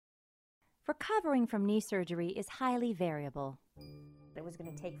Recovering from knee surgery is highly variable. It was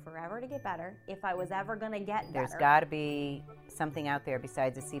going to take forever to get better if I was ever going to get better. There's got to be something out there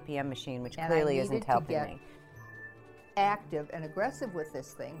besides a CPM machine, which clearly isn't helping me. Active and aggressive with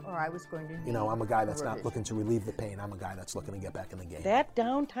this thing, or I was going to need I'm a guy that's not looking to relieve the pain. I'm a guy that's looking to get back in the game. That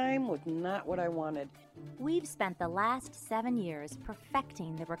downtime was not what I wanted. We've spent the last 7 years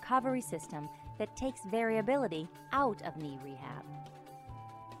perfecting the recovery system that takes variability out of knee rehab,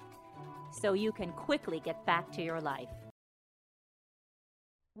 so you can quickly get back to your life.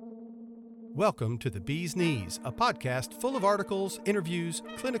 Welcome to The Bee's Knees, a podcast full of articles, interviews,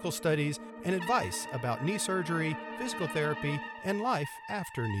 clinical studies, and advice about knee surgery, physical therapy, and life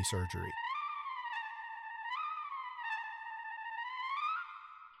after knee surgery.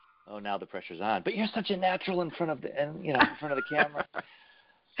 Oh, now the pressure's on. But you're such a natural in front of the camera.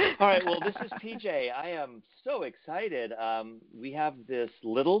 All right, well, this is PJ. I am so excited. We have this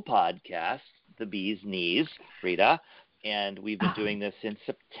little podcast, The Bee's Knees, Rita, and we've been doing this since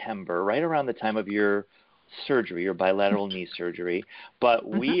September, right around the time of your surgery, your bilateral knee surgery. But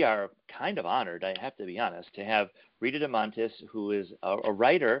we are kind of honored, I have to be honest, to have Rita DeMontis, who is a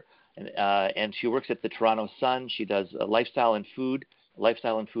writer, and she works at the Toronto Sun. She does a lifestyle and food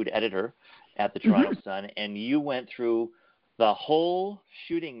editor at the Toronto Sun, and you went through the whole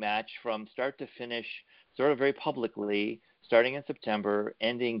shooting match from start to finish, sort of very publicly, starting in September,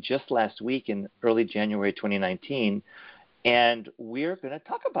 ending just last week in early January 2019, and we're going to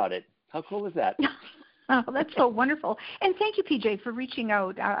talk about it. How cool is that? Oh, that's so wonderful. And thank you, PJ, for reaching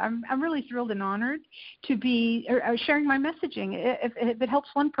out. I'm really thrilled and honored to be sharing my messaging. If it helps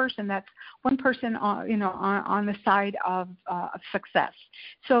one person, that's one person on the side of success.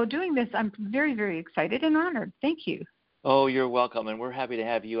 So doing this, I'm very, very excited and honored. Thank you. Oh, you're welcome, and we're happy to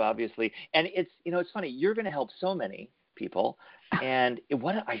have you, obviously. And it's funny, you're going to help so many people, and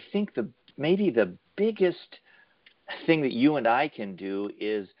what I think maybe the biggest thing that you and I can do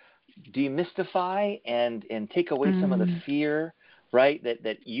is demystify and take away some of the fear, right,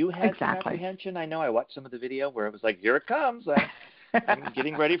 that you had some apprehension. I know I watched some of the video where it was like, here it comes. I'm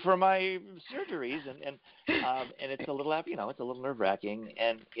getting ready for my surgeries, and it's a little, it's a little nerve-wracking.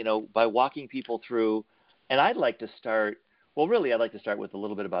 And, by walking people through, and I'd like to start with a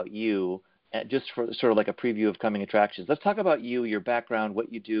little bit about you, just for sort of like a preview of coming attractions. Let's talk about you, your background,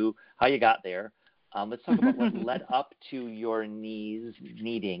 what you do, how you got there. Let's talk about what led up to your knees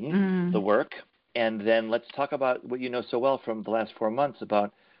needing the work, and then let's talk about what you know so well from the last 4 months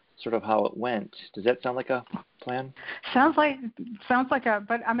about sort of how it went. Does that sound like a plan? Sounds like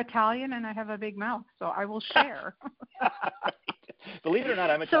but I'm Italian and I have a big mouth, so I will share. Believe it or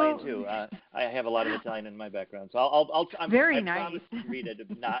not, I'm Italian too. I have a lot of Italian in my background, so I promise Rita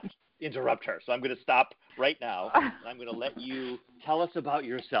to not interrupt her. So I'm going to stop right now, and I'm going to let you tell us about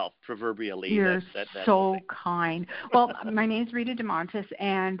yourself, proverbially. You're so kind. Well, my name's Rita DeMontis,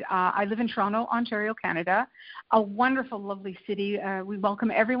 and I live in Toronto, Ontario, Canada, a wonderful, lovely city. We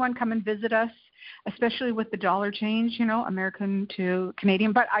welcome everyone. Come and visit us, especially with the dollar change, American to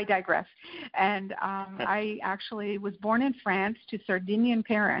Canadian, but I digress. And I actually was born in France to Sardinian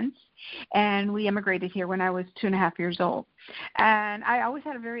parents, and we immigrated here when I was 2.5 years old. And I always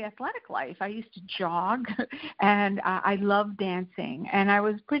had a very athletic life. I used to jog, and I loved dancing. And I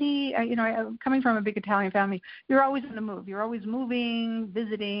was pretty, coming from a big Italian family, you're always in the move. You're always moving,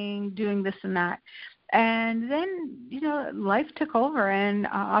 visiting, doing this and that. And then, life took over, and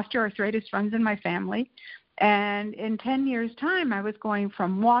osteoarthritis runs in my family. And in 10 years' time, I was going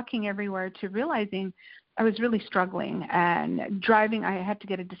from walking everywhere to realizing I was really struggling. And driving, I had to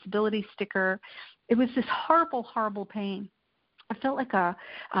get a disability sticker. It was this horrible, horrible pain. I felt like a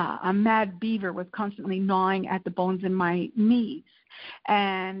mad beaver was constantly gnawing at the bones in my knees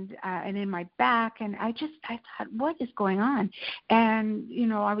and in my back. And I thought, what is going on? And,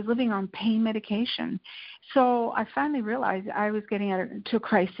 I was living on pain medication. So I finally realized I was getting to a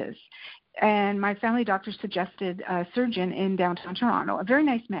crisis. And my family doctor suggested a surgeon in downtown Toronto, a very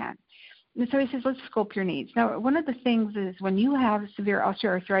nice man. And so he says, let's scope your knees. Now, one of the things is when you have severe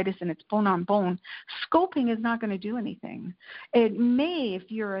osteoarthritis and it's bone on bone, scoping is not going to do anything. It may if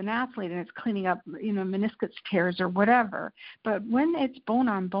you're an athlete and it's cleaning up, meniscus tears or whatever. But when it's bone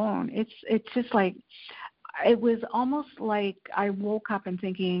on bone, it's just like, it was almost like I woke up and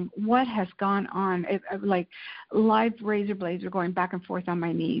thinking, what has gone on? Like live razor blades were going back and forth on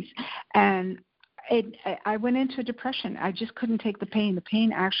my knees. And I went into a depression. I just couldn't take the pain. The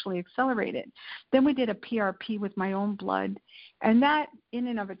pain actually accelerated. Then we did a PRP with my own blood, and that in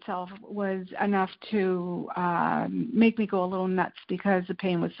and of itself was enough to make me go a little nuts because the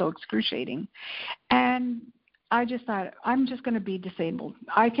pain was so excruciating. And I just thought, I'm just going to be disabled.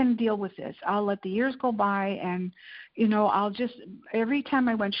 I can deal with this. I'll let the years go by, and, every time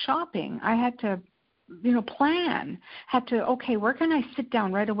I went shopping, I had to, plan, okay, where can I sit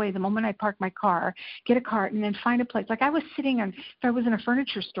down right away the moment I park my car, get a cart, and then find a place. Like I was sitting on, if I was in a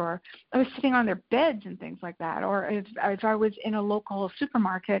furniture store, I was sitting on their beds and things like that. Or if I was in a local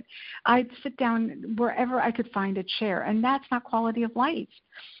supermarket, I'd sit down wherever I could find a chair. And that's not quality of life.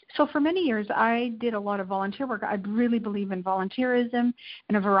 So for many years, I did a lot of volunteer work. I really believe in volunteerism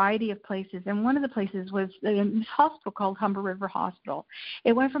in a variety of places. And one of the places was this hospital called Humber River Hospital.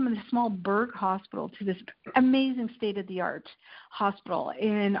 It went from a small burg hospital to this amazing state-of-the-art hospital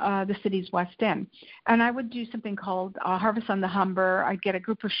in the city's West End. And I would do something called Harvest on the Humber. I'd get a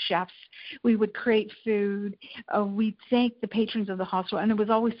group of chefs. We would create food. We'd thank the patrons of the hospital, and it was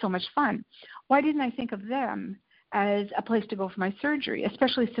always so much fun. Why didn't I think of them as a place to go for my surgery,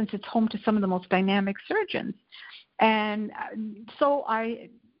 especially since it's home to some of the most dynamic surgeons? And so I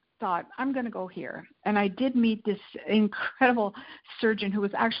thought, I'm going to go here. And I did meet this incredible surgeon who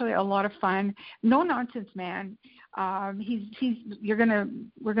was actually a lot of fun, no nonsense man. We're going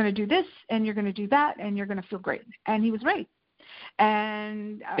to do this, and you're going to do that, and you're going to feel great. And he was right.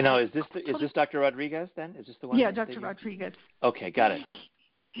 And is this Dr. Rodriguez then? Is this the one? Yeah, Dr. Rodriguez. Okay, got it.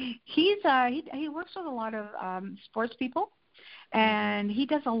 He works with a lot of sports people, and he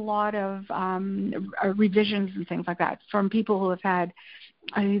does a lot of revisions and things like that from people who have had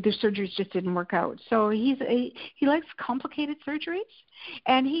their surgeries just didn't work out. So he likes complicated surgeries,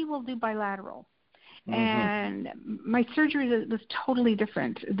 and he will do bilateral. Mm-hmm. And my surgery was totally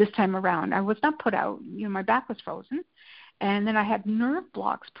different this time around. I was not put out. My back was frozen. And then I had nerve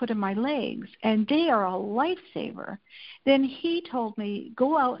blocks put in my legs, and they are a lifesaver. Then he told me,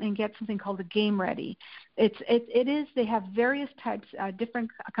 go out and get something called a Game Ready. They have various types, different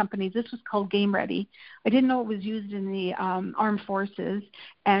companies. This was called Game Ready. I didn't know it was used in the armed forces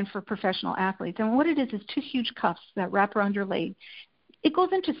and for professional athletes. And what it is two huge cuffs that wrap around your leg. It goes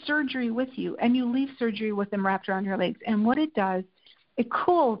into surgery with you, and you leave surgery with them wrapped around your legs. And what it does, it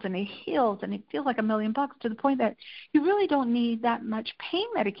cools and it heals and it feels like $1,000,000 to the point that you really don't need that much pain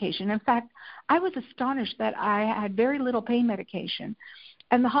medication. In fact, I was astonished that I had very little pain medication.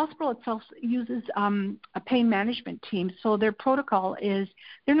 And the hospital itself uses a pain management team. So their protocol is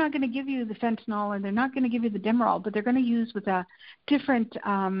they're not going to give you the fentanyl and they're not going to give you the Demerol, but they're going to use with a different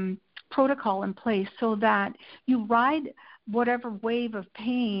protocol in place so that you ride whatever wave of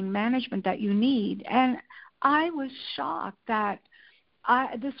pain management that you need. And I was shocked that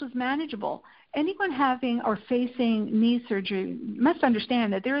this was manageable. Anyone having or facing knee surgery must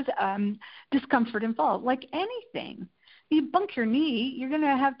understand that there is discomfort involved. Like anything, you bunk your knee, you're going to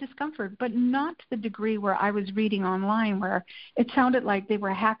have discomfort, but not to the degree where I was reading online where it sounded like they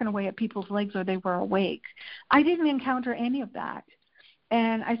were hacking away at people's legs or they were awake. I didn't encounter any of that.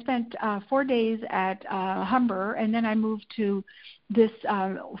 And I spent 4 days at Humber, and then I moved to this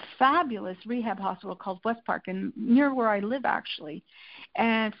fabulous rehab hospital called West Park, and near where I live, actually.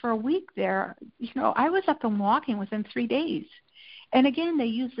 And for a week there, I was up and walking within 3 days. And again, they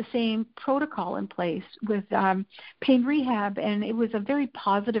used the same protocol in place with pain rehab, and it was a very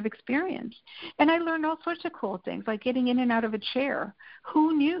positive experience. And I learned all sorts of cool things, like getting in and out of a chair.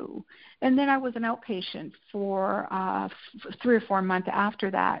 Who knew? And then I was an outpatient for 3 or 4 months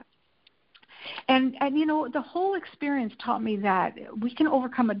after that. And the whole experience taught me that we can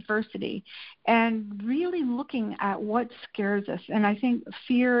overcome adversity and really looking at what scares us. And I think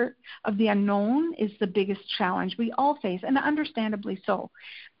fear of the unknown is the biggest challenge we all face, and understandably so.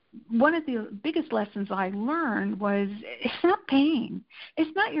 One of the biggest lessons I learned was it's not pain.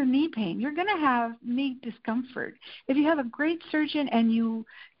 It's not your knee pain. You're going to have knee discomfort. If you have a great surgeon and you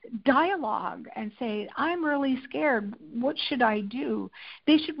dialogue and say, I'm really scared, what should I do?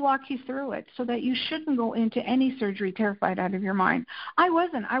 They should walk you through it so that you shouldn't go into any surgery terrified out of your mind. I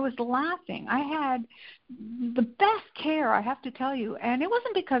wasn't. I was laughing. I had the best care, I have to tell you. And it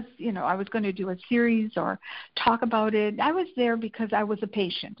wasn't because, I was going to do a series or talk about it. I was there because I was a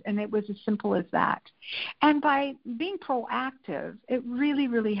patient, and it was as simple as that. And by being proactive, it really,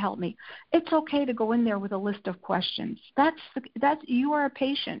 really helped me. It's okay to go in there with a list of questions. You are a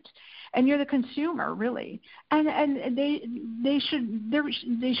patient, and you're the consumer, really. And they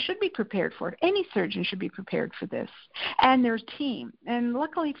should be prepared for it. Any surgeon should be prepared for this. And there's team. And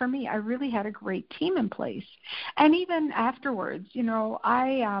luckily for me, I really had a great team in place. And even afterwards,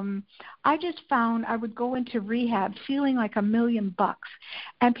 I just found I would go into rehab feeling like $1,000,000.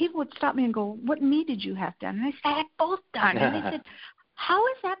 And people would stop me and go, what knee did you have done? And I said, I had both done. And they said, how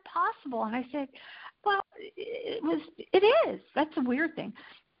is that possible? And I said, well, it is. That's a weird thing.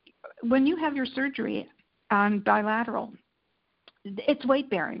 When you have your surgery, on Bilateral. It's weight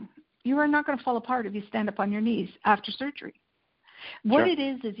bearing. You are not going to fall apart if you stand up on your knees after surgery. What it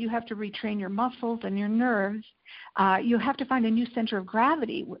is you have to retrain your muscles and your nerves. You have to find a new center of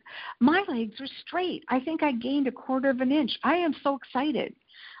gravity. My legs were straight. I think I gained 1/4 of an inch. I am so excited.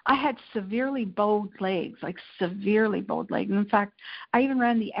 I had severely bowed legs, like severely bowed legs. And in fact, I even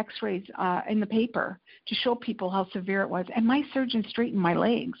ran the x-rays in the paper to show people how severe it was. And my surgeon straightened my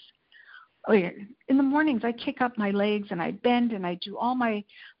legs. In the mornings, I kick up my legs and I bend and I do all my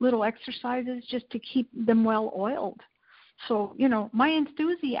little exercises just to keep them well oiled. So, my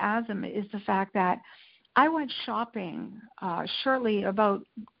enthusiasm is the fact that I went shopping shortly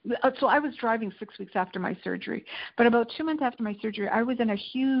so I was driving 6 weeks after my surgery, but about 2 months after my surgery, I was in a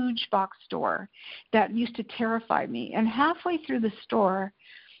huge box store that used to terrify me. And halfway through the store,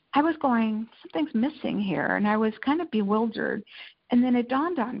 I was going, something's missing here, and I was kind of bewildered. And then it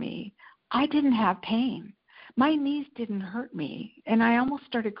dawned on me, I didn't have pain. My knees didn't hurt me, and I almost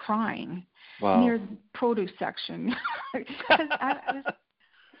started crying. Wow. Near the produce section.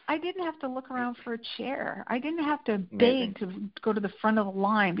 I didn't have to look around for a chair. I didn't have to beg to go to the front of the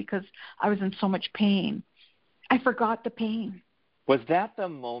line because I was in so much pain. I forgot the pain. Was that the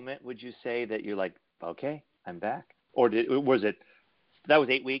moment, would you say, that you're like, okay, I'm back? Or was it, that was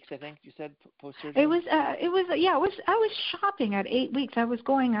 8 weeks, I think you said, post-surgery? I was shopping at 8 weeks. I was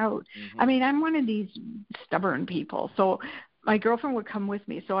going out. I mean, I'm one of these stubborn people. So my girlfriend would come with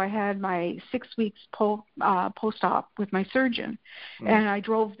me. So I had my 6 weeks post-op with my surgeon, and I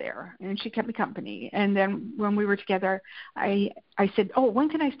drove there, and she kept me company. And then when we were together, I said, when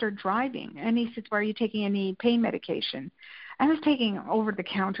can I start driving? And he said, are you taking any pain medication? I was taking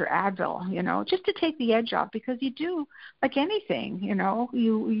over-the-counter Advil, just to take the edge off, because you do, like anything,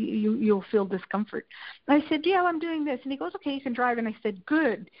 you'll feel discomfort. And I said, yeah, I'm doing this. And he goes, okay, you can drive. And I said,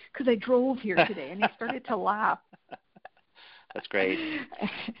 good, because I drove here today. And he started to laugh. That's great.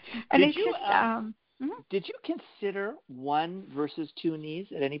 And did you consider 1 versus 2 knees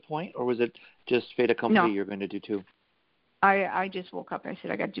at any point, or was it just fait accompli, you're going to do 2? I just woke up and I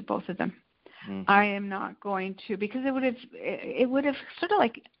said I got to do both of them. I am not going to, because it would have sort of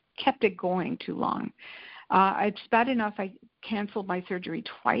like kept it going too long. It's bad enough I canceled my surgery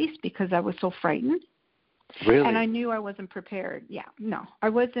twice because I was so frightened. Really? And I knew I wasn't prepared. Yeah, no, I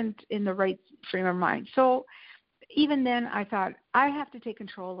wasn't in the right frame of mind. So even then, I thought, I have to take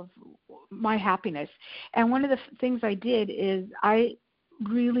control of my happiness. And one of the things I did is I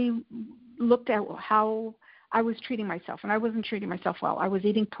really looked at how I was treating myself, and I wasn't treating myself well. I was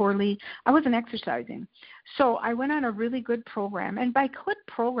eating poorly. I wasn't exercising. So I went on a really good program. And by good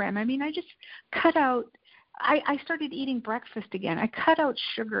program, I mean I just cut out I started eating breakfast again. I cut out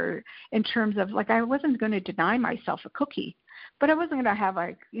sugar in terms of, like, I wasn't going to deny myself a cookie, but I wasn't going to have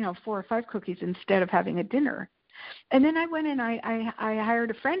 4 or 5 cookies instead of having a dinner. And then I went and I hired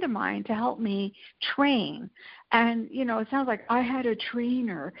a friend of mine to help me train. And, it sounds like I had a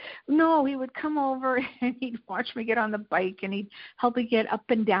trainer. No, he would come over and he'd watch me get on the bike and he'd help me get up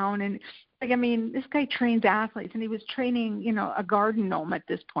and down. And, this guy trains athletes, and he was training, a garden gnome at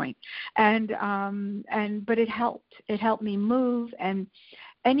this point. But it helped. It helped me move. And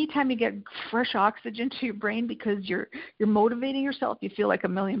anytime you get fresh oxygen to your brain because you're motivating yourself, you feel like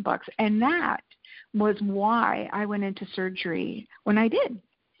 $1 million. And that was why I went into surgery when I did,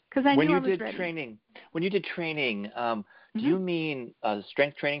 because I knew I was ready. When you did training, do you mean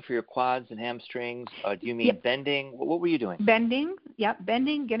strength training for your quads and hamstrings? Do you mean bending? What were you doing? Bending,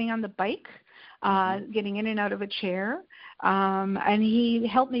 bending, getting on the bike, getting in and out of a chair, and he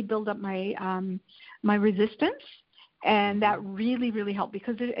helped me build up my my resistance. And that really, really helped,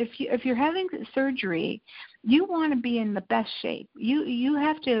 because if you're having surgery, you want to be in the best shape. You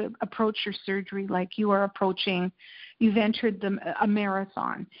have to approach your surgery like you've entered a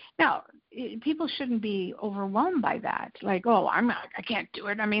marathon. Now, people shouldn't be overwhelmed by that. Like, I can't do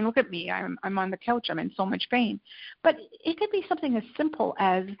it. Look at me. I'm on the couch. I'm in so much pain. But it could be something as simple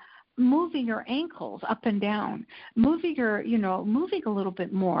as moving your ankles up and down, moving a little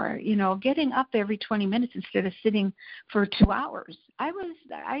bit more, getting up every 20 minutes instead of sitting for 2 hours.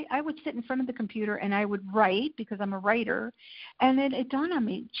 I would sit in front of the computer and I would write, because I'm a writer, and then it dawned on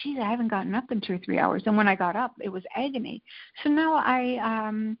me, geez, I haven't gotten up in 2 or 3 hours. And when I got up, it was agony. So now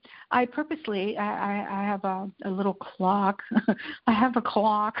I purposely, I have a little clock. I have a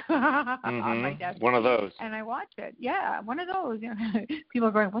clock on my desk. One of those. And I watch it. Yeah, one of those. People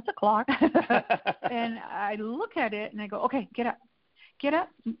are going, what's a clock? And I look at it and I go, okay, get up,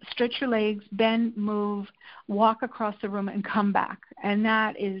 stretch your legs, bend, move, walk across the room, and come back. And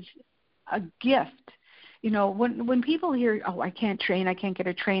that is a gift. When people hear, I can't train, I can't get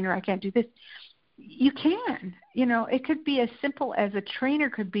a trainer, I can't do this, you can. It could be as simple as a trainer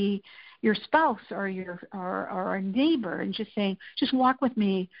could be your spouse or or a neighbor, and just saying, just walk with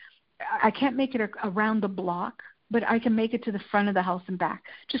me. I can't make it around the block, but I can make it to the front of the house and back.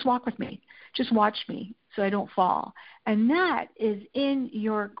 Just walk with me. Just watch me so I don't fall. And that is in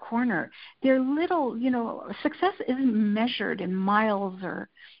your corner. They're little, success isn't measured in miles or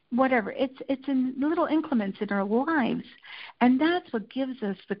whatever. It's in little increments in our lives. And that's what gives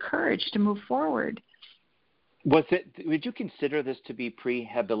us the courage to move forward. Would you consider this to be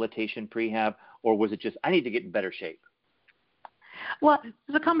prehab, or was it just, I need to get in better shape? Well,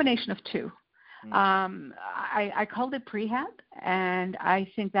 it's a combination of two. I called it prehab, and I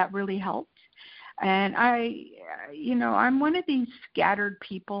think that really helped. And I'm one of these scattered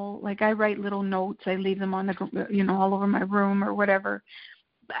people. Like, I write little notes. I leave them on all over my room or whatever.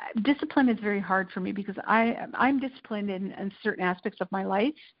 Discipline is very hard for me because I'm disciplined in certain aspects of my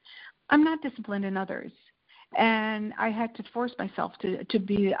life. I'm not disciplined in others. And I had to force myself to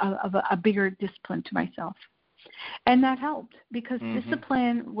be a bigger discipline to myself. And that helped because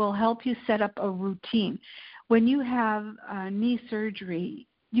discipline will help you set up a routine. When you have knee surgery,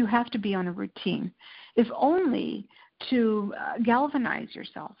 you have to be on a routine, if only to galvanize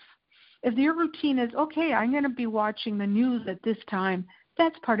yourself. If your routine is, okay, I'm going to be watching the news at this time,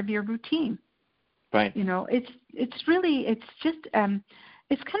 that's part of your routine. Right. It's kind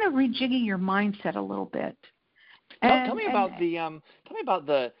of rejigging your mindset a little bit. Tell me about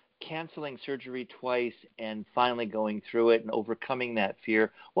the canceling surgery twice and finally going through it and overcoming that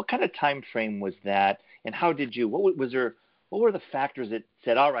fear. What kind of time frame was that, and how did you? What were the factors that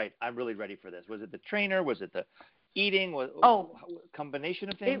said, all right, I'm really ready for this? Was it the trainer? Was it the eating? A combination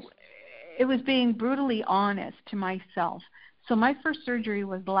of things? It was being brutally honest to myself. So my first surgery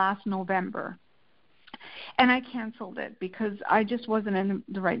was last November, and I canceled it because I just wasn't in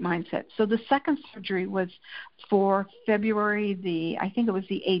the right mindset. So the second surgery was for February I think it was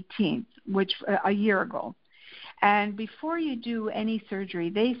the 18th, which a year ago. And before you do any surgery,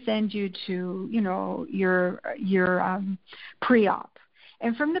 they send you to, your pre-op.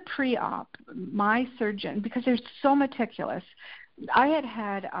 And from the pre-op, my surgeon, because they're so meticulous, I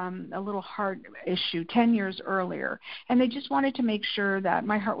had a little heart issue 10 years earlier, and they just wanted to make sure that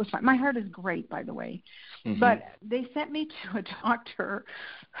my heart was fine. My heart is great, by the way. Mm-hmm. But they sent me to a doctor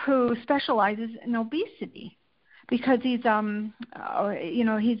who specializes in obesity because he's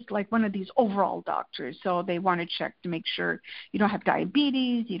like one of these overall doctors. So they want to check to make sure you don't have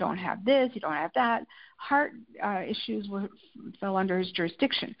diabetes, you don't have this, you don't have that. Heart issues fell under his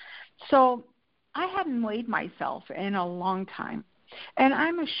jurisdiction. So I hadn't weighed myself in a long time. And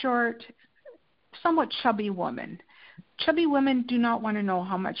I'm a short, somewhat chubby woman. Chubby women do not want to know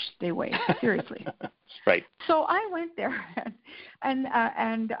how much they weigh, seriously. Right. So I went there, and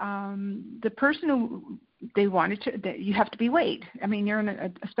the person who they wanted to, you have to be weighed. I mean, you're in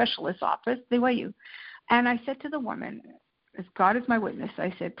a specialist's office, they weigh you. And I said to the woman, as God is my witness,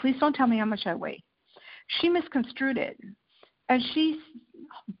 I said, please don't tell me how much I weigh. She misconstrued it, and she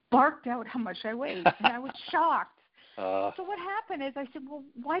barked out how much I weighed, and I was shocked. So what happened is I said, well,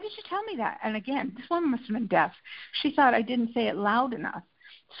 why did you tell me that? And again, this woman must have been deaf. She thought I didn't say it loud enough.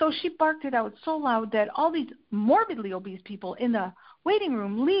 So she barked it out so loud that all these morbidly obese people in the waiting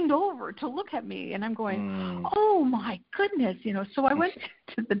room leaned over to look at me. And I'm going, oh, my goodness. So I went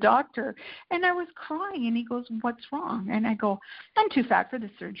to the doctor, and I was crying. And he goes, what's wrong? And I go, I'm too fat for this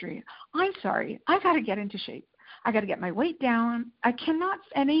surgery. I'm sorry. I got to get into shape. I got to get my weight down. I cannot.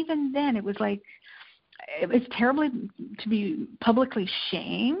 And even then, it was like, it was terribly to be publicly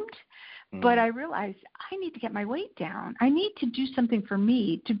shamed, but I realized I need to get my weight down. I need to do something for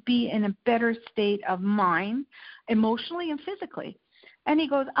me to be in a better state of mind, emotionally and physically. And he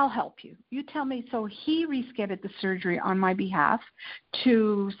goes, I'll help you. You tell me. So he rescheduled the surgery on my behalf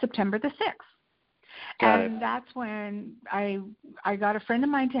to September the 6th. And that's when I got a friend of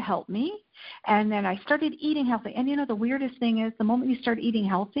mine to help me, and then I started eating healthy. And, the weirdest thing is the moment you start eating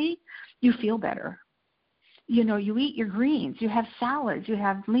healthy, you feel better. You eat your greens, you have salads, you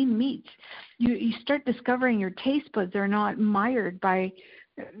have lean meats. You start discovering your taste buds are not mired by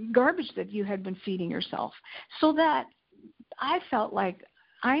garbage that you had been feeding yourself. So that I felt like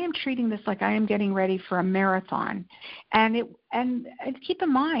I am treating this like I am getting ready for a marathon. And keep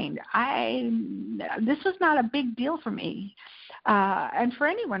in mind, this was not a big deal for me. And for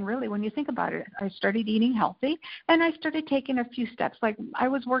anyone, really, when you think about it, I started eating healthy, and I started taking a few steps. Like I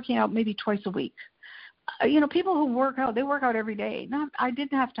was working out maybe twice a week. People who work out, they work out every day. No, I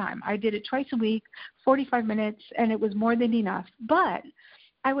didn't have time. I did it twice a week, 45 minutes, and it was more than enough. But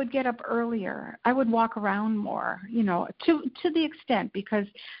I would get up earlier. I would walk around more, to the extent, because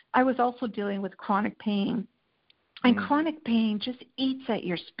I was also dealing with chronic pain. And chronic pain just eats at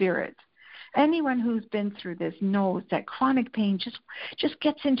your spirit. Anyone who's been through this knows that chronic pain just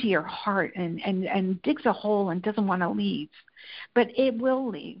gets into your heart and digs a hole and doesn't want to leave. But it will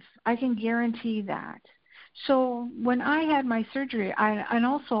leave. I can guarantee that. So when I had my surgery,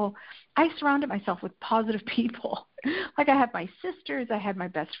 I surrounded myself with positive people. Like I had my sisters, I had my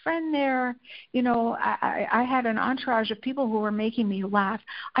best friend there. I had an entourage of people who were making me laugh.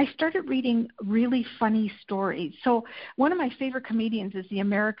 I started reading really funny stories. So one of my favorite comedians is the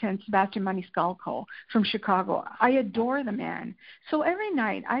American Sebastian Maniscalco from Chicago. I adore the man. So every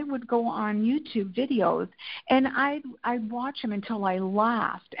night I would go on YouTube videos and I'd watch him until I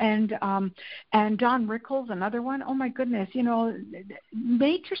laughed. And Don Rickles, another one. Oh my goodness,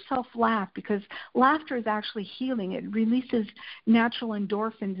 make yourself laugh, because laughter is actually healing. It releases natural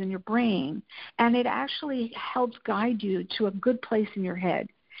endorphins in your brain, and it actually helps guide you to a good place in your head.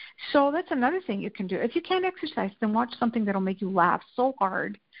 So that's another thing you can do. If you can't exercise, then watch something that'll make you laugh so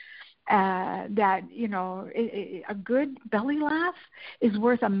hard that, a good belly laugh is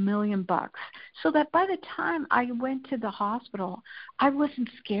worth $1 million. So that by the time I went to the hospital, I wasn't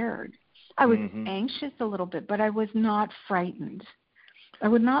scared. I was anxious a little bit, but I was not frightened. I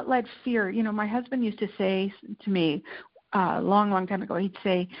would not let fear, my husband used to say to me a long time ago, he'd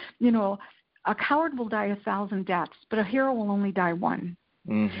say, a coward will die 1,000 deaths, but a hero will only die one.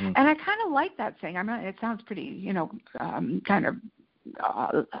 And I kind of like that saying. It sounds pretty, kind of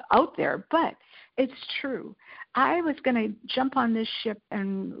out there, but it's true. I was going to jump on this ship,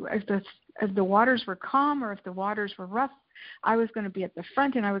 and if the waters were calm or if the waters were rough, I was going to be at the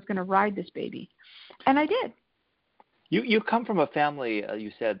front and I was going to ride this baby. And I did. You come from a family,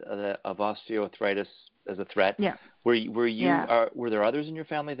 you said, of osteoarthritis as a threat. Yeah. Were there others in your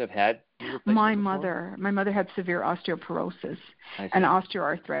family that have had knee replacement before? My mother had severe osteoporosis and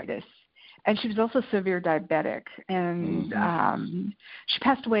osteoarthritis, and she was also severe diabetic, and she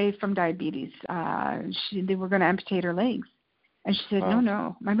passed away from diabetes. They were going to amputate her legs, and she said,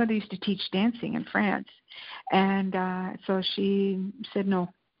 no. My mother used to teach dancing in France, and so she said no,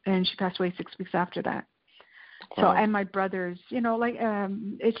 and she passed away 6 weeks after that. So, and my brothers,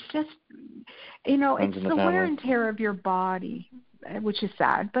 it's just, it's the wear and tear of your body, which is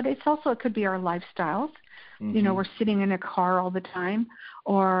sad, but it could be our lifestyles. We're sitting in a car all the time,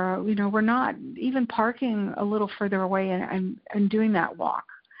 or, we're not even parking a little further away and doing that walk.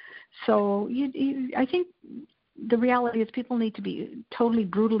 So I think the reality is people need to be totally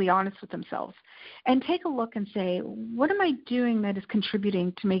brutally honest with themselves and take a look and say, what am I doing that is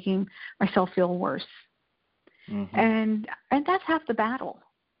contributing to making myself feel worse? And that's half the battle.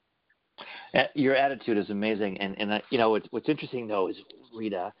 Your attitude is amazing, and what's interesting though is,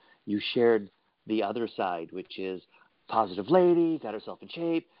 Rita, you shared the other side, which is positive lady, got herself in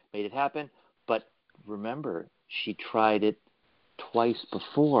shape, made it happen. But remember, she tried it twice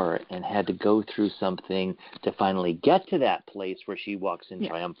before and had to go through something to finally get to that place where she walks in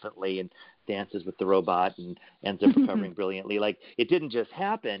triumphantly and dances with the robot and ends up recovering brilliantly. Like, it didn't just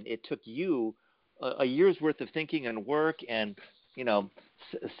happen; it took you a year's worth of thinking and work and,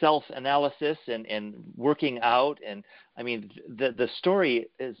 self-analysis and working out. And I mean, the story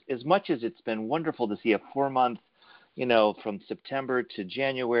is, as much as it's been wonderful to see a 4-month, from September to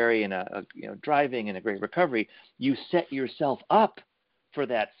January and driving and a great recovery, you set yourself up for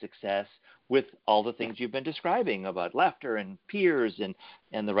that success with all the things you've been describing about laughter and peers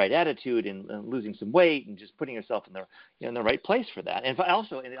and the right attitude and losing some weight and just putting yourself in the right place for that. And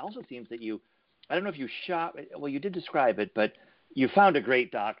it also seems that I don't know if you you did describe it, but you found a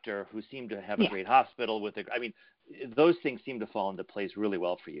great doctor who seemed to have a great hospital those things seem to fall into place really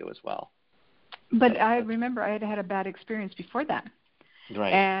well for you as well. But I remember I had a bad experience before that.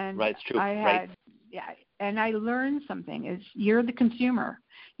 Right. And right, it's true. And I learned something is you're the consumer.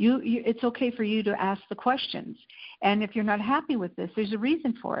 You it's okay for you to ask the questions. And if you're not happy with this, there's a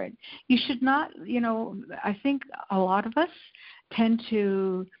reason for it. You should not, I think a lot of us tend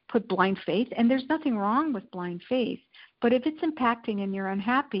to put blind faith, and there's nothing wrong with blind faith. But if it's impacting and you're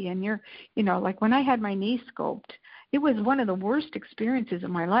unhappy and you're, like when I had my knee scoped, it was one of the worst experiences of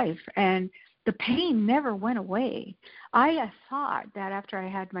my life. And the pain never went away. I thought that after I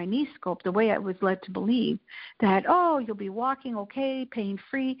had my knee scoped, the way I was led to believe that, you'll be walking okay,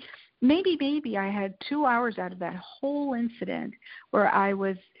 pain-free. Maybe I had 2 hours out of that whole incident where I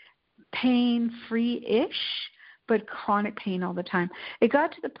was pain-free-ish, but chronic pain all the time. It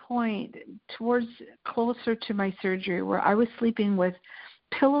got to the point towards closer to my surgery where I was sleeping with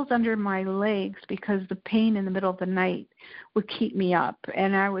pillows under my legs because the pain in the middle of the night would keep me up.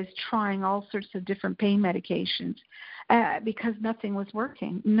 And I was trying all sorts of different pain medications because nothing was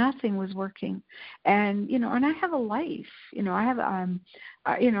working. Nothing was working. And, and I have a life.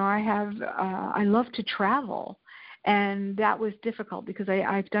 I love to travel. And that was difficult because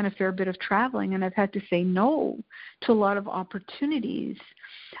I've done a fair bit of traveling, and I've had to say no to a lot of opportunities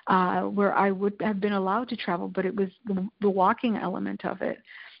where I would have been allowed to travel, but it was the walking element of it.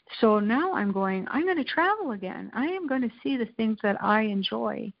 So now I'm going to travel again. I am going to see the things that I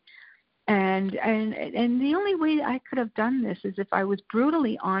enjoy. And the only way I could have done this is if I was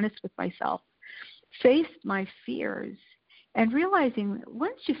brutally honest with myself, faced my fears, and realizing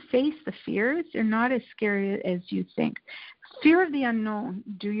once you face the fears, they're not as scary as you think. Fear of the unknown,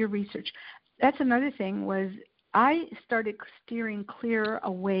 do your research. That's another thing was I started steering clear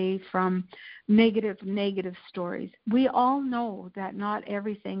away from negative stories. We all know that not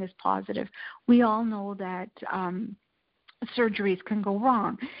everything is positive. We all know that surgeries can go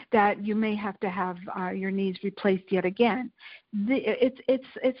wrong, that you may have to have your knees replaced yet again.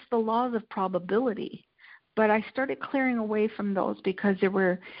 It's the laws of probability. But I started clearing away from those because there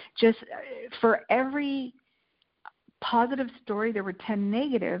were just, for every positive story, there were 10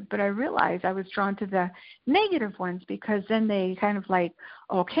 negative, but I realized I was drawn to the negative ones because then they kind of like,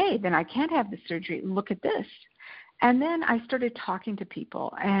 okay, then I can't have the surgery. Look at this. And then I started talking to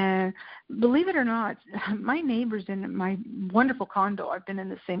people, and believe it or not, my neighbors in my wonderful condo, I've been in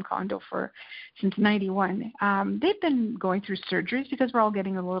the same condo since 91, they've been going through surgeries because we're all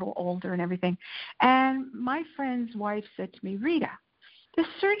getting a little older and everything. And my friend's wife said to me, Rita, the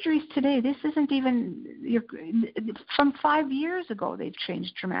surgeries today, this isn't even, from 5 years ago, they've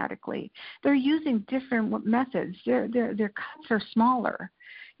changed dramatically. They're using different methods. Their cuts are smaller.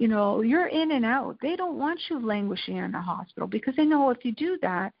 You're in and out. They don't want you languishing in a hospital because they know if you do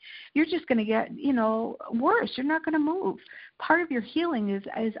that, you're just going to get, worse. You're not going to move. Part of your healing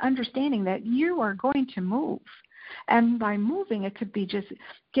is understanding that you are going to move. And by moving, it could be just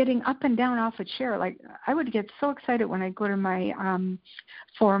getting up and down off a chair. Like I would get so excited when I go to my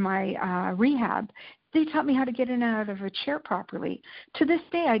rehab. They taught me how to get in and out of a chair properly. To this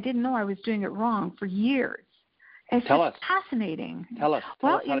day, I didn't know I was doing it wrong for years. It's fascinating. Tell us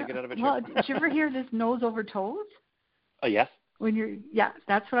how to get out of a chair. Well, did you ever hear this nose over toes? Oh, yes.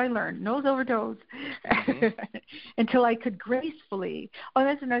 That's what I learned, nose over toes, until I could gracefully. Oh,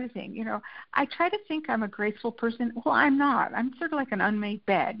 that's another thing. I try to think I'm a graceful person. Well, I'm not. I'm sort of like an unmade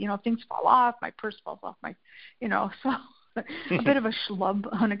bed. Things fall off, my purse falls off, so a bit of a schlub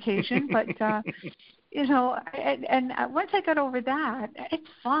on occasion. But, and once I got over that, it's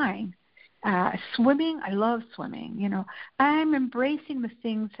fine. Swimming, I love swimming. I'm embracing the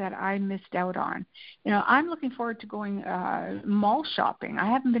things that I missed out on. I'm looking forward to going mall shopping. I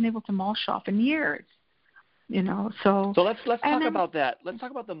haven't been able to mall shop in years. So let's talk about that. Let's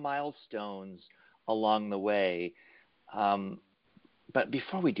talk about the milestones along the way. But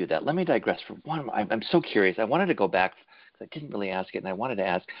before we do that, let me digress for one. I'm so curious. I wanted to go back because I didn't really ask it, and I wanted to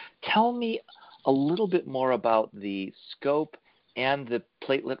ask. Tell me a little bit more about the scope and the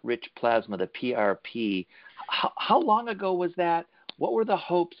platelet-rich plasma, the PRP. How long ago was that? What were the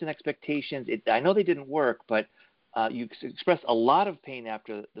hopes and expectations? I know they didn't work, but you expressed a lot of pain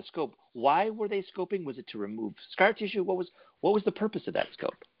after the scope. Why were they scoping? Was it to remove scar tissue? What was the purpose of that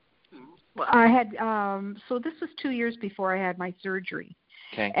scope? Well, I had so this was 2 years before I had my surgery.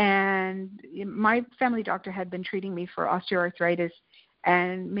 Okay. And my family doctor had been treating me for osteoarthritis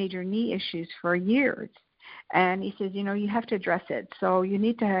and major knee issues for years. And he says, you have to address it. So you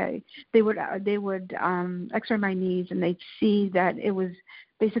need to. They would X-ray my knees, and they'd see that it was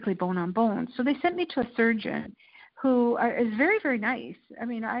basically bone on bone. So they sent me to a surgeon who is very, very nice. I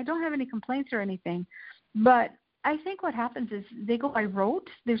mean, I don't have any complaints or anything, but I think what happens is they go by rote.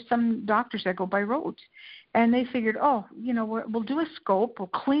 There's some doctors that go by rote, and they figured, we'll do a scope, we'll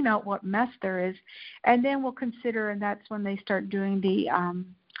clean out what mess there is, and then we'll consider. And that's when they start doing the.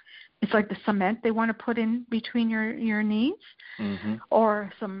 It's like the cement they want to put in between your knees,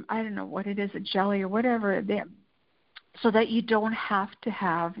 or some, I don't know what it is, a jelly or whatever, so that you don't have to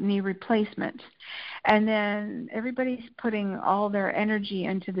have knee replacement. And then everybody's putting all their energy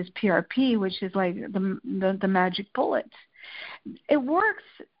into this PRP, which is like the magic bullet. It works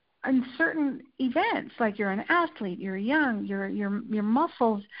in certain events, like you're an athlete, you're young, your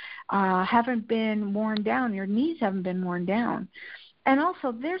muscles haven't been worn down, your knees haven't been worn down. And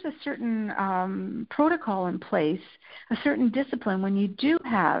also, there's a certain protocol in place, a certain discipline when you do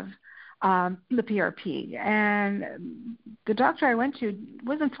have the PRP. And the doctor I went to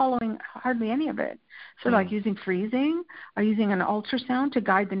wasn't following hardly any of it. So like using freezing or using an ultrasound to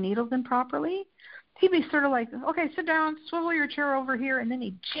guide the needles in properly. He'd be sort of like, okay, sit down, swivel your chair over here, and then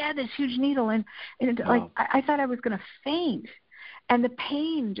he'd jab this huge needle in. And like I thought I was going to faint. And the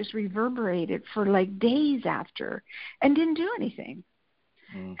pain just reverberated for like days after and didn't do anything.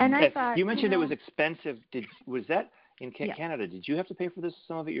 Mm-hmm. And I thought, you mentioned it was expensive. Was that in Canada? Did you have to pay for this,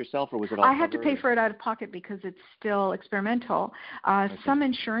 some of it yourself, or was it all I had to pay for it out of pocket because it's still experimental. Some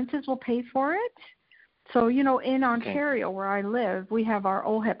insurances will pay for it. So, you know, in Ontario where I live, we have our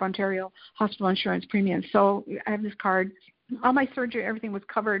OHIP, Ontario Hospital Insurance Premium. So I have this card. All my surgery, everything was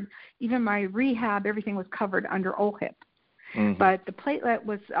covered. Even my rehab, everything was covered under OHIP. Mm-hmm. But the platelet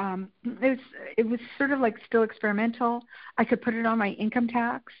was it was sort of like still experimental. I could put it on my income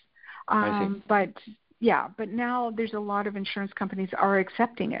tax. But now there's a lot of insurance companies are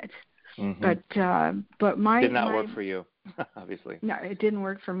accepting it. Mm-hmm. But my did not work for you, obviously. No, it didn't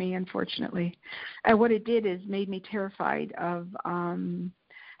work for me, unfortunately. And what it did is made me terrified of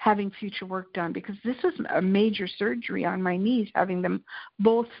having future work done, because this was a major surgery on my knees, having them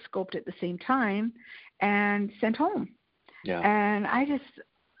both scoped at the same time and sent home. Yeah. And I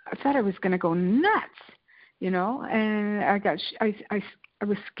thought I was going to go nuts, you know, and I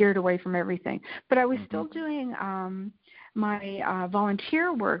was scared away from everything. But I was still doing my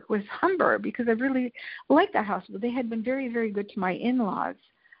volunteer work with Humber because I really liked that hospital. They had been very, very good to my in-laws.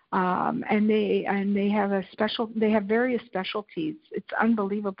 And they have various specialties. It's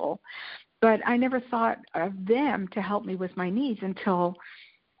unbelievable. But I never thought of them to help me with my knees until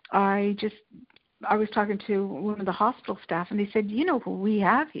I was talking to one of the hospital staff, and they said, you know who we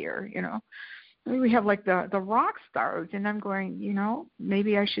have here, you know. We have like the rock stars, and I'm going, you know,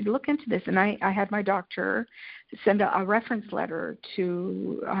 maybe I should look into this. And I had my doctor send a reference letter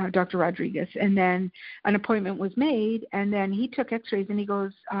to Dr. Rodriguez, and then an appointment was made, and then he took x-rays, and he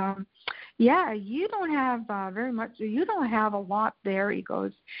goes, yeah, you don't have very much, you don't have a lot there. He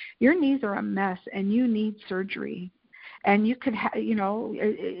goes, your knees are a mess, and you need surgery. And you could,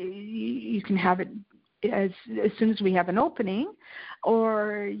 you can have it as soon as we have an opening,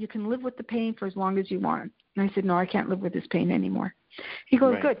 or you can live with the pain for as long as you want. And I said, no, I can't live with this pain anymore. He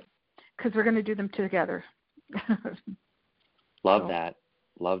goes, good, because we're going to do them together. Love that.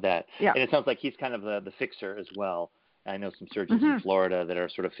 Yeah. And it sounds like he's kind of the fixer as well. I know some surgeons in Florida that are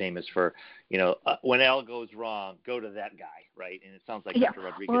sort of famous for, you know, when L goes wrong, go to that guy, right? And it sounds like Dr.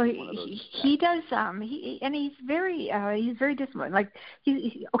 Rodriguez is one of those. He does. He's very disciplined. Like,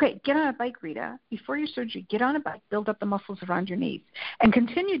 okay, get on a bike, Rita. Before your surgery, get on a bike, build up the muscles around your knees, and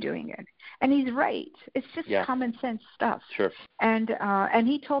continue doing it. And he's right. It's just common sense stuff. Sure. And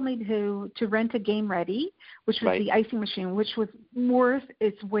he told me to rent a Game Ready, which was the icing machine, which was worth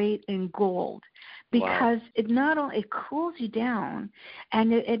its weight in gold. Because it not only it cools you down,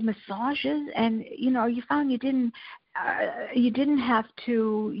 and it massages, and you know you found you didn't have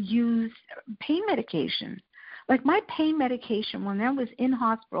to use pain medication. Like my pain medication when I was in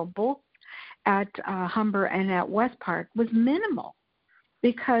hospital, both at Humber and at West Park, was minimal,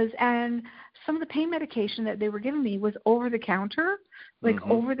 and some of the pain medication that they were giving me was over the counter, like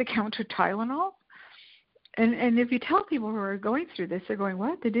over the counter Tylenol. And if you tell people who are going through this, they're going,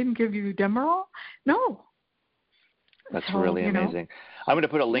 what? They didn't give you Demerol? No. That's really amazing. I'm going to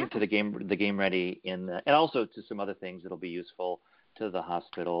put a link to the Game Ready and also to some other things that'll be useful to the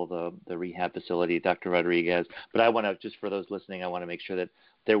hospital, the rehab facility, Dr. Rodriguez. But I want to, just for those listening, I want to make sure that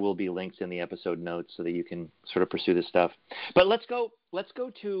there will be links in the episode notes so that you can sort of pursue this stuff. But let's go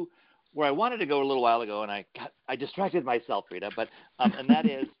to where I wanted to go a little while ago, and I distracted myself, Rita. But and that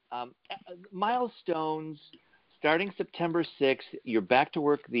is milestones. Starting September 6th, you're back to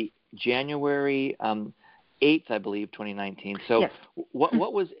work the January 8th, I believe, 2019. So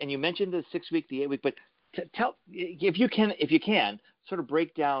what was? And you mentioned the 6-week, the 8-week, but tell if you can sort of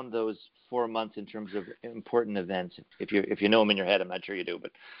break down those 4 months in terms of important events. If you know them in your head, I'm not sure you do,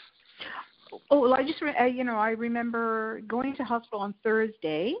 but. Oh well, I just I remember going to hospital on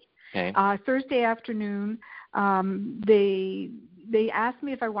Thursday. Okay. Thursday afternoon, they asked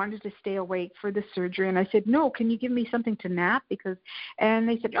me if I wanted to stay awake for the surgery, and I said, no, can you give me something to nap? And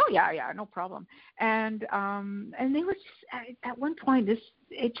they said, oh, yeah, no problem. And they were just, at one point,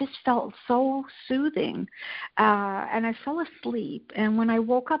 it just felt so soothing. And I fell asleep. And when I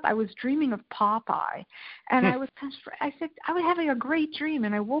woke up, I was dreaming of Popeye. And I said, I was having a great dream.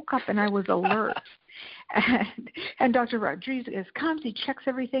 And I woke up and I was alert. And Dr. Rodriguez comes, he checks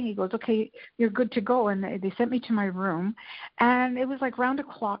everything. He goes, okay, you're good to go. And they sent me to my room. And it was like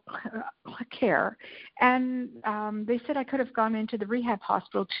round-the-clock care. And they said I could have gone into the rehab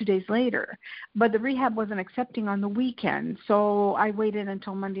hospital 2 days later. But the rehab wasn't accepting on the weekend. So I waited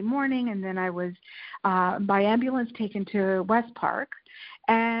until Monday morning, and then I was by ambulance taken to West Park.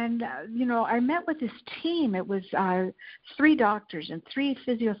 And, I met with this team. It was 3 doctors and 3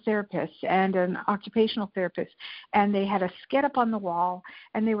 physiotherapists and an occupational therapist. And they had a sketch up on the wall,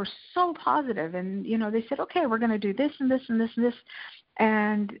 and they were so positive. And, they said, okay, we're going to do this and this and this and this.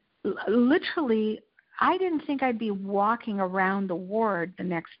 And literally, I didn't think I'd be walking around the ward the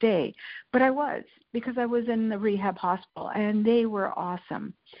next day, but I was, because I was in the rehab hospital, and they were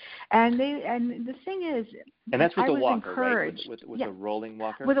awesome. And the thing is, and that's with I the was walker, encouraged. right? With the rolling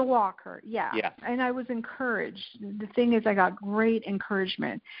walker? With a walker, yeah. Yeah. And I was encouraged. The thing is, I got great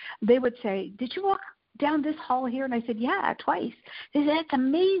encouragement. They would say, did you walk down this hall here? And I said, yeah, twice. They said, that's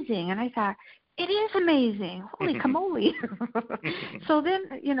amazing. And I thought, it is amazing. Holy camole. So then,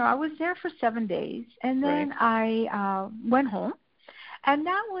 I was there for 7 days, and then I went home. And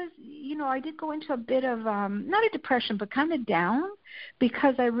that was, I did go into a bit of, not a depression, but kind of down,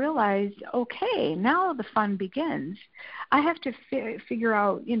 because I realized, okay, now the fun begins. I have to figure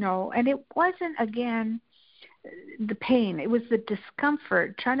out, and it wasn't, again, the pain. It was the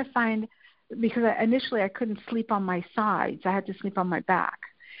discomfort, trying to find, because initially I couldn't sleep on my sides. I had to sleep on my back.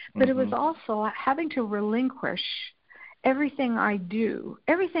 But it was also having to relinquish everything I do,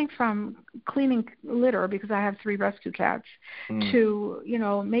 everything from cleaning litter, because I have 3 rescue cats, to,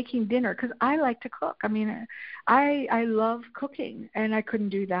 making dinner, because I like to cook. I mean, I love cooking, and I couldn't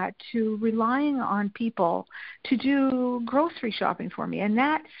do that, to relying on people to do grocery shopping for me. And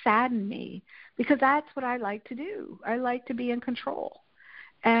that saddened me, because that's what I like to do. I like to be in control.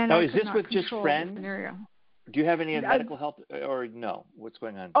 And now, is this with just friends? Scenario. Do you have any medical help, or no? What's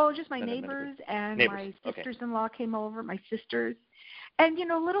going on? Oh, just my neighbors and my sisters-in-law came over, my sisters. And,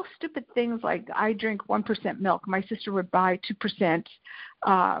 little stupid things like I drink 1% milk. My sister would buy 2%.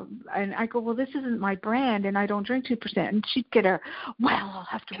 And I go, well, this isn't my brand, and I don't drink 2%. And she'd get well, I'll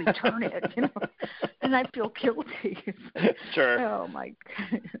have to return it, And I feel guilty. Sure. Oh, my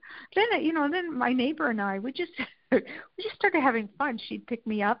God. Then my neighbor and I, we just started having fun. She'd pick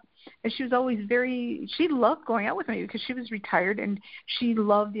me up. And she was always she loved going out with me, because she was retired, and she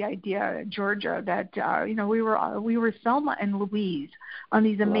loved the idea, Georgia, that, we were Selma and Louise on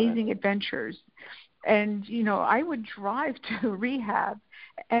these amazing adventures. And, I would drive to rehab,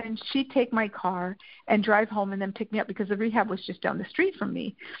 and she'd take my car and drive home and then pick me up, because the rehab was just down the street from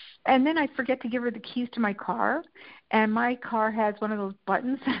me. And then I'd forget to give her the keys to my car, and my car has one of those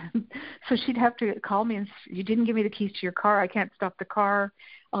buttons. So she'd have to call me and say, you didn't give me the keys to your car. I can't stop the car.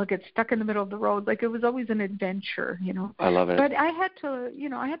 I'll get stuck in the middle of the road. Like, it was always an adventure, I love it. But I had to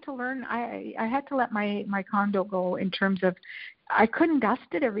learn. I had to let my condo go, in terms of, I couldn't dust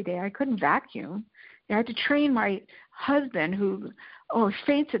it every day. I couldn't vacuum. I had to train my husband, who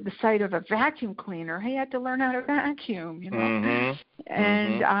faints at the sight of a vacuum cleaner. He had to learn how to vacuum,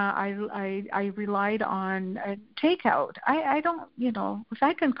 And I relied on takeout. I don't, if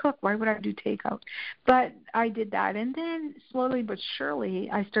I can cook, why would I do takeout? But I did that, and then slowly but surely,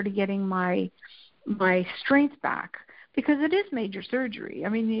 I started getting my strength back, because it is major surgery. I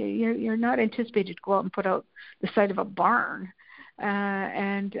mean, you're not anticipated to go out and put out the side of a barn. So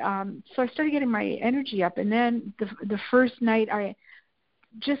I started getting my energy up, and then the first night I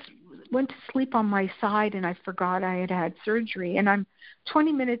just went to sleep on my side, and I forgot I had surgery. And I'm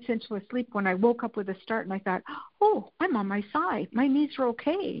 20 minutes into a sleep when I woke up with a start, and I thought, oh, I'm on my side. My knees are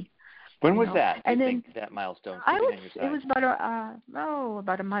okay. When was that? And then that milestone. It was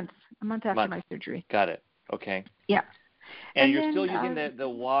about a month after my surgery. Got it. Okay. Yeah. And you're still using the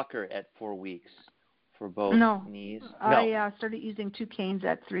walker at 4 weeks for both knees? No. I started using 2 canes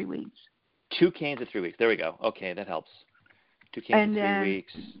at 3 weeks. 2 canes at 3 weeks. There we go. Okay, that helps. 2 canes at 3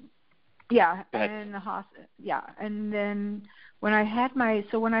 weeks. Yeah, and and then when I had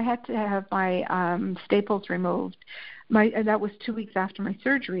to have my staples removed, that was 2 weeks after my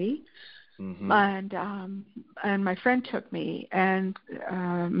surgery. And my friend took me, and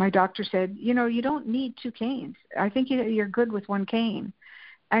my doctor said, you don't need 2 canes. I think you're good with 1 cane.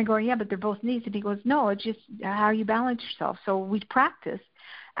 I'm going, yeah, but they're both knees. And he goes, no, it's just how you balance yourself. So we practiced,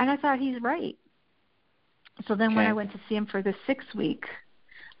 and I thought he's right. So then when I went to see him for the 6th week,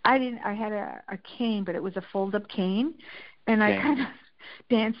 I had a cane, but it was a fold-up cane, and I kind of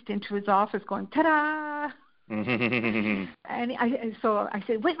danced into his office going, ta-da! And so I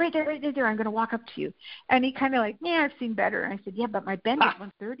said, wait right there, I'm going to walk up to you. And he kind of like, yeah, I've seen better. And I said, yeah, but my bend is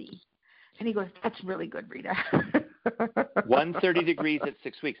 130. And he goes, that's really good, Rita. 130 degrees at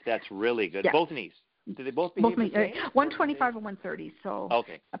 6 weeks. That's really good. Yeah. Both knees. Do they both behave the same? 125 and 130. So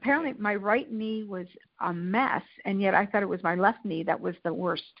apparently my right knee was a mess, and yet I thought it was my left knee that was the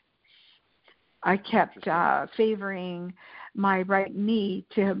worst. I kept favoring my right knee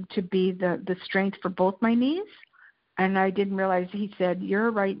to be the strength for both my knees, and I didn't realize. He said your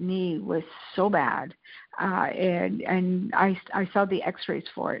right knee was so bad, and I saw the X-rays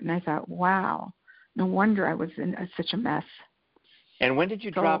for it, and I thought, wow, no wonder I was in such a mess. And when did you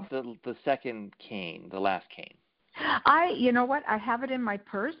drop the second cane, the last cane? You know what? I have it in my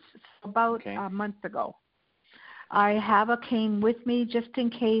purse about a month ago. I have a cane with me just in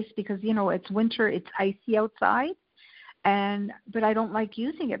case because, it's winter, it's icy outside, but I don't like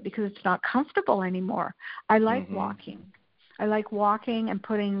using it because it's not comfortable anymore. I like walking. I like walking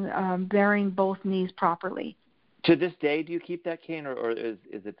and bearing both knees properly. To this day, do you keep that cane or is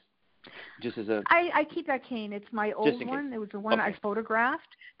it just as a... I keep that cane. It's my old one. It was the one I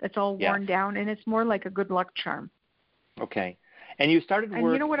photographed that's all worn down, and it's more like a good luck charm. Okay. And you started work...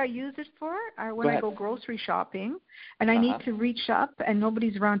 And you know what I use it for? When I go grocery shopping, and I need to reach up, and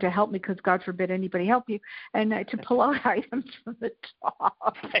nobody's around to help me because, God forbid, anybody help you, and to pull out items from the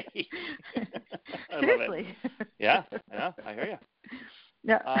top. Seriously. Yeah, I hear you.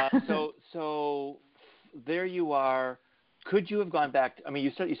 Yeah. So there you are. Could you have gone back?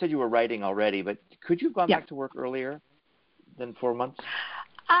 You said you were writing already, but could you have gone back to work earlier than 4 months?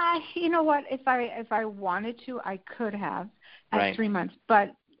 You know what? If I wanted to, I could have at 3 months.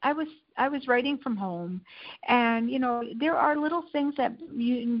 But I was writing from home, and there are little things that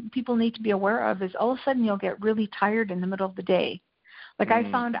people need to be aware of. Is all of a sudden you'll get really tired in the middle of the day. Like I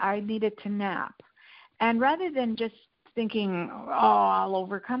found I needed to nap, and rather than just thinking, I'll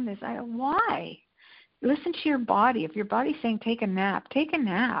overcome this, why? Listen to your body. If your body's saying take a nap, take a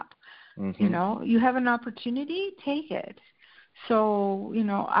nap. You have an opportunity, take it. So,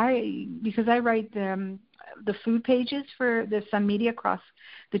 because I write the food pages for the Sun Media across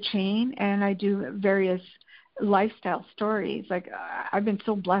the chain, and I do various lifestyle stories. Like I've been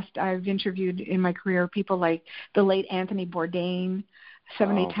so blessed. I've interviewed in my career people like the late Anthony Bourdain,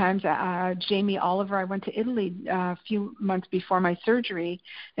 70 times. Jamie Oliver. I went to Italy a few months before my surgery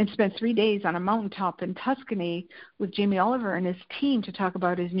and spent 3 days on a mountaintop in Tuscany with Jamie Oliver and his team to talk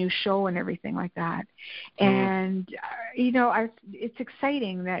about his new show and everything like that. And, it's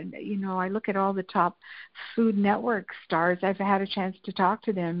exciting that, I look at all the top Food Network stars. I've had a chance to talk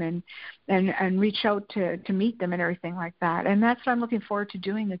to them and reach out to meet them and everything like that. And that's what I'm looking forward to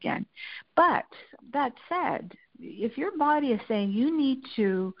doing again. But that said, if your body is saying you need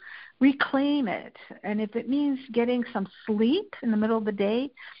to reclaim it, and if it means getting some sleep in the middle of the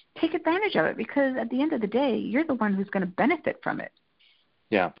day, take advantage of it, because at the end of the day, you're the one who's going to benefit from it.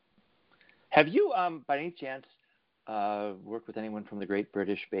 Yeah. Have you, by any chance, worked with anyone from the Great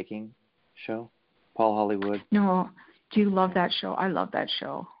British Baking Show? Paul Hollywood? No. Do you love that show? I love that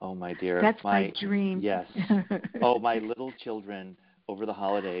show. Oh, my dear. That's my dream. Yes. My little children, over the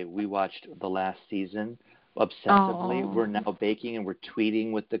holiday, we watched the last season obsessively. We're now baking and we're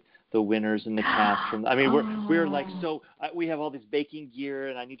tweeting with the winners and the cast from. We're like we have all this baking gear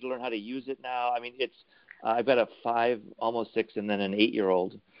and I need to learn how to use it now. It's I've got a 5, almost 6, and then an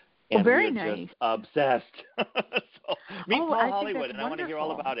 8-year-old. And very we're nice. Just obsessed. Meet Paul I Hollywood, and wonderful. I want to hear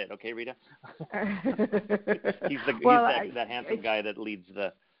all about it. Okay, Rita. He's that handsome guy that leads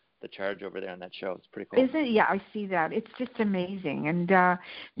the charge over there on that show. It's pretty cool. Isn't it? Yeah, I see that. It's just amazing. And do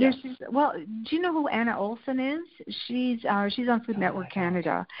you know who Anna Olsen is? She's on Food Network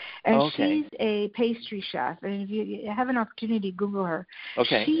Canada, and she's a pastry chef. And if you have an opportunity, Google her.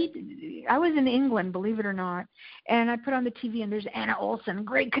 Okay. I was in England, believe it or not, and I put on the TV, and there's Anna Olsen,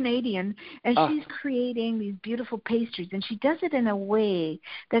 great Canadian, and she's creating these beautiful pastries, and she does it in a way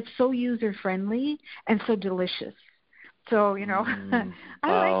that's so user friendly and so delicious. So,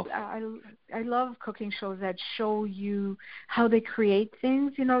 I love cooking shows that show you how they create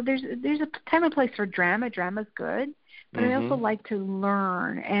things. There's a time and place for drama. Drama's good, but I also like to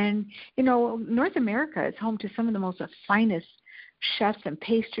learn. And, North America is home to some of the most finest chefs and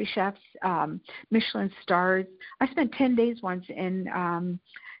pastry chefs, Michelin stars. I spent 10 days once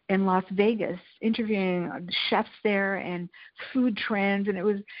in Las Vegas interviewing chefs there and food trends, and it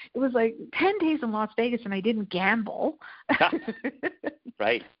was like 10 days in Las Vegas, and I didn't gamble.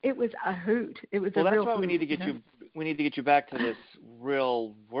 Right. It was a hoot. It was a real real hoot. Well, that's why we need to get you back to this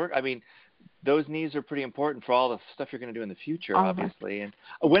real work. those knees are pretty important for all the stuff you're going to do in the future, All of it. obviously. And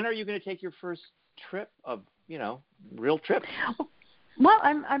when are you going to take your first trip of, real trip? Well,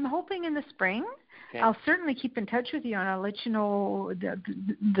 I'm hoping in the spring. Okay. I'll certainly keep in touch with you, and I'll let you know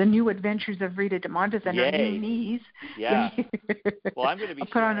the new adventures of Rita DeMontis and her new knees. Yeah. Well, I'm going to be I'll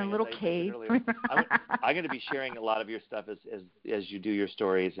put on a little as I cape. mentioned earlier, I'm going to be sharing a lot of your stuff as you do your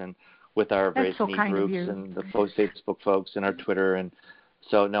stories, and with our various knee groups and the Facebook folks and our Twitter. And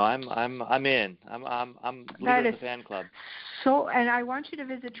so, no, I'm in. I'm leader of the fan club. So, and I want you to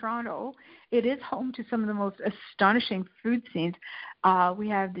visit Toronto. It is home to some of the most astonishing food scenes. We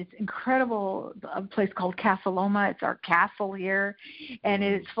have this incredible place called Casa Loma. It's our castle here, and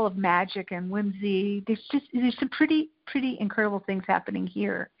it's full of magic and whimsy. There's some pretty incredible things happening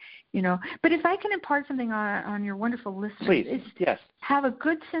here, But if I can impart something on your wonderful listeners, please, yes, have a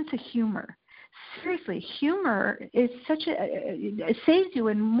good sense of humor. Seriously, humor is it saves you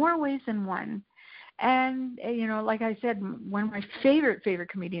in more ways than one. And, like I said, one of my favorite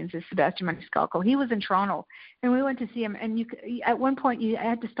comedians is Sebastian Maniscalco. He was in Toronto, and we went to see him. And at one point, I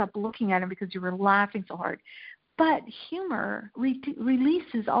had to stop looking at him because you were laughing so hard. But humor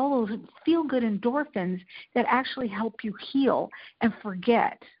releases all those feel-good endorphins that actually help you heal and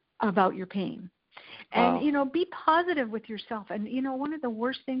forget about your pain. And, be positive with yourself. And, one of the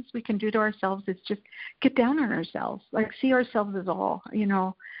worst things we can do to ourselves is just get down on ourselves, like see ourselves as all,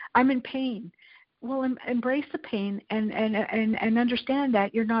 I'm in pain. Well, embrace the pain and understand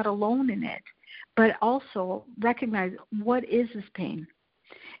that you're not alone in it, but also recognize what is this pain.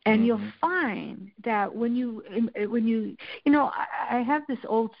 And you'll find that when you I have this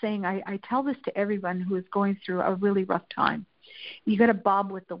old saying, I tell this to everyone who is going through a really rough time. You got to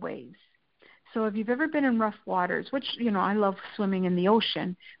bob with the waves. So if you've ever been in rough waters, which, I love swimming in the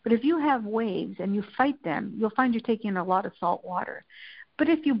ocean, but if you have waves and you fight them, you'll find you're taking in a lot of salt water. But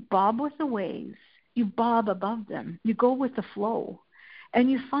if you bob with the waves, you bob above them, you go with the flow,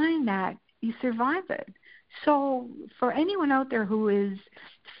 and you find that you survive it. So for anyone out there who is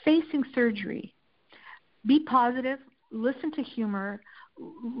facing surgery, be positive, listen to humor,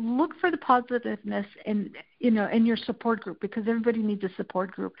 look for the positiveness in your support group, because everybody needs a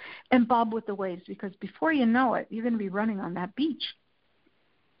support group, and bob with the waves, because before you know it, you're going to be running on that beach.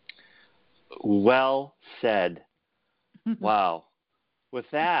 Well said. Wow. With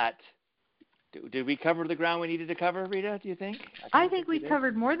that, did we cover the ground we needed to cover, Rita, do you think? I think we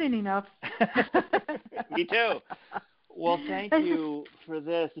covered more than enough. Me too. Well, thank you for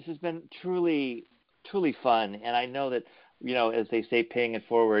this. This has been truly, truly fun. And I know that, as they say, paying it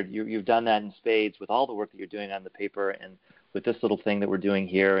forward, you've done that in spades with all the work that you're doing on the paper and with this little thing that we're doing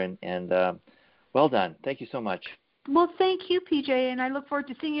here. And well done. Thank you so much. Well, thank you, PJ, and I look forward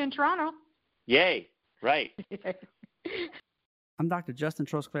to seeing you in Toronto. Yay. Right. I'm Dr. Justin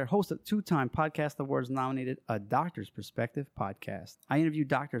Trosclair, host of two-time Podcast Awards nominated A Doctor's Perspective podcast. I interview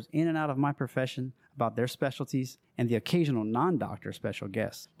doctors in and out of my profession about their specialties and the occasional non-doctor special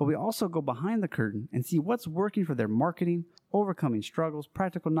guests. But we also go behind the curtain and see what's working for their marketing, overcoming struggles,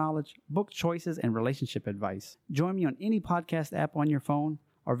 practical knowledge, book choices, and relationship advice. Join me on any podcast app on your phone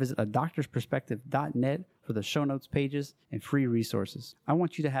or visit adoctorsperspective.net for the show notes pages and free resources. I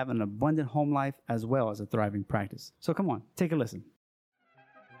want you to have an abundant home life as well as a thriving practice. So come on, take a listen.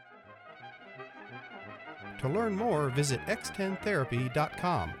 To learn more, visit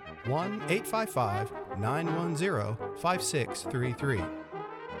x10therapy.com, 1-855-910-5633.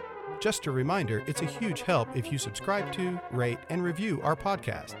 Just a reminder, it's a huge help if you subscribe to, rate, and review our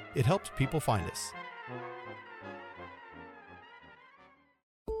podcast. It helps people find us.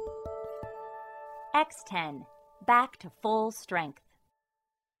 X10, back to full strength.